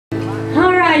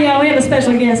have a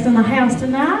special guest in the house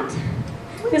tonight.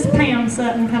 Miss Pam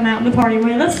Sutton come out to party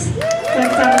with us. So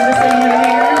excited to see her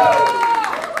here.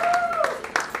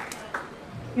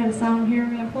 Got a song here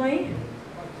we're going to play.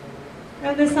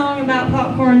 Got this song about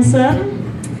Popcorn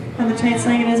Sutton. Had the chance to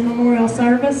sing it as memorial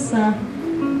service.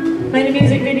 Made a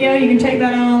music video, you can check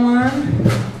that out online.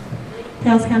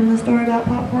 Tells kind of the story about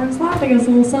Popcorn's life. It goes a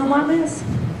little something like this.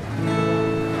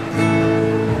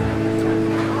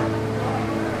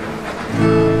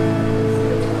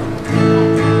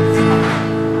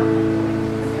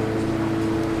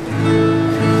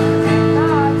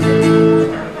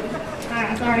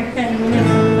 Alright, sorry, cutting the lips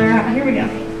over there. Alright, here we go.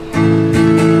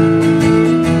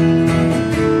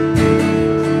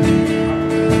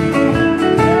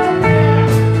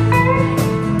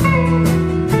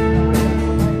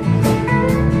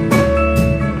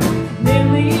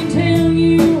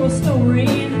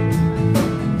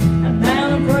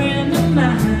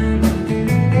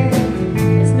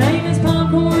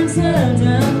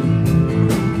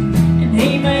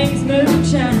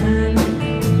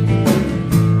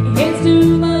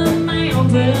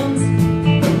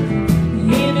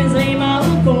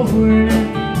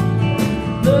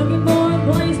 Looking for a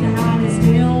place to hide it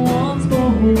still once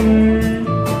more.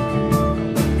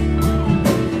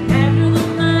 After the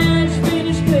match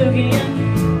finished cooking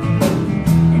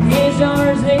and his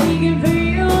jars he can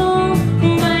feel,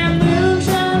 that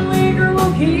moonshine liquor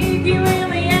will kick you in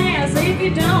the ass. If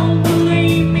you don't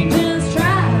believe me, just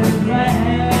try a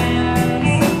glass.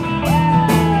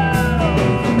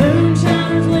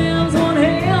 Moonshiners lives one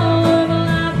hell of a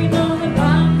life, you know that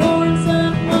Popcorn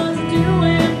Sutton was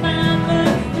doing fine,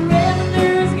 but the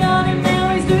revenue's got him, now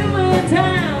he's doing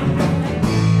time.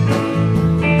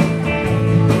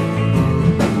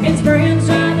 His friends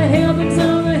tried to help him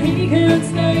so that he could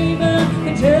stay, but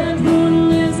the judge wouldn't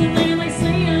listen and they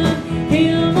sent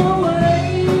him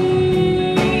away.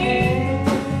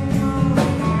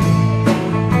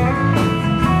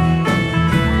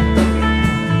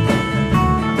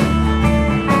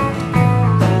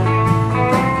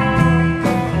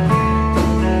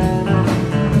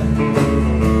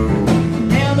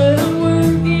 Now the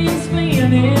work is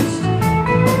finished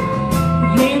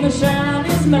and the shine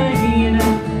is made,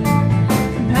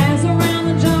 pass around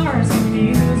the jars and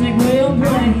music will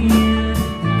play.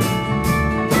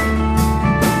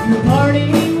 The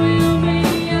party will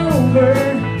be over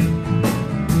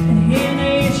in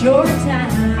a short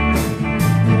time,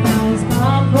 because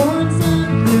Popcorn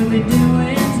Sutton will be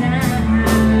doing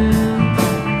time.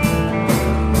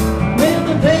 With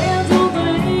the bands will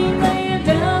think they had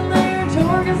done their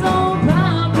chore, 'cause old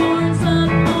Popcorn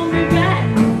Sutton won't be back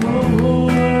no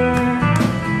more.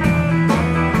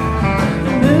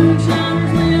 The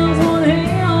moonshiners lives one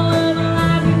hell of a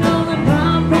life, you know that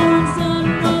Popcorn Sutton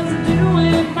was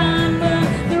doing fine, but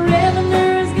the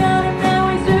revenue's got him, now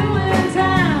he's doing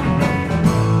time.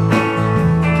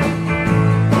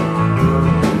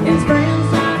 His friends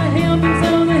tried to help him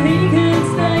so that he could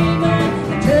stay, but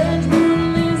the judge wouldn't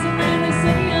listen and they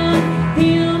sent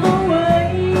him away.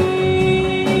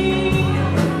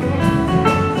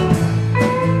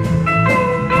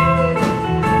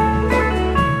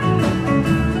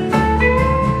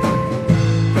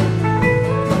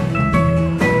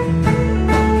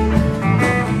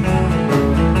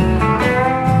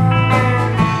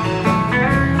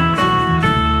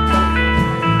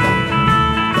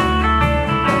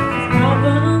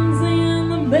 Coffins in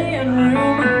the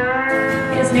bedroom,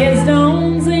 his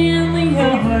headstones in the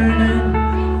yard,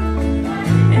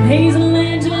 and he's a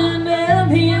legend of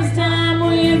his time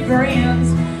with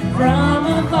friends from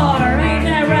afar. Ain't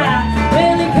that right?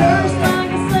 Well, he cursed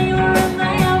like a sailor and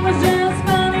that was just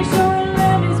funny. Sure he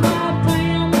loved his wife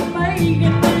Pam,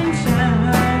 making moonshine.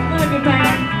 Look at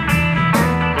Pam.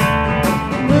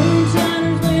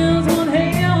 Moonshiners lives one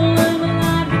hell of a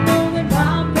life, you know that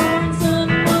Popcorn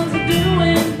Sutton was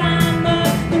doing fine, but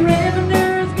the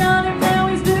revenue's got him, now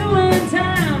he's doing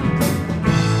time.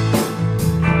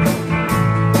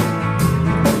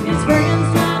 His friends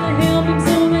tried to help him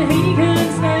so that he could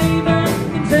stay, but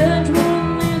the judge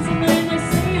wouldn't listen and they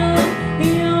sent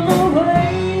him away.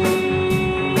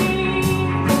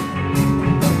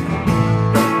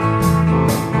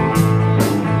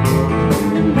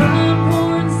 And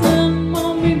Popcorn Sutton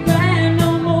won't be back no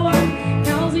more,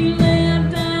 'cause he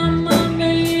left out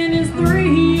Monday in his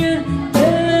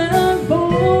 3-ton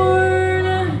Ford.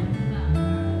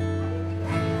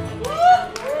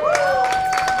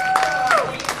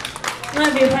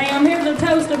 Love you, Pam. Here's a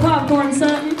toast to Popcorn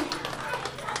Sutton.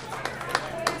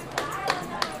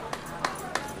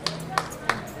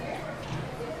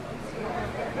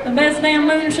 The best damn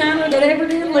moonshiner that ever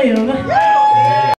did live.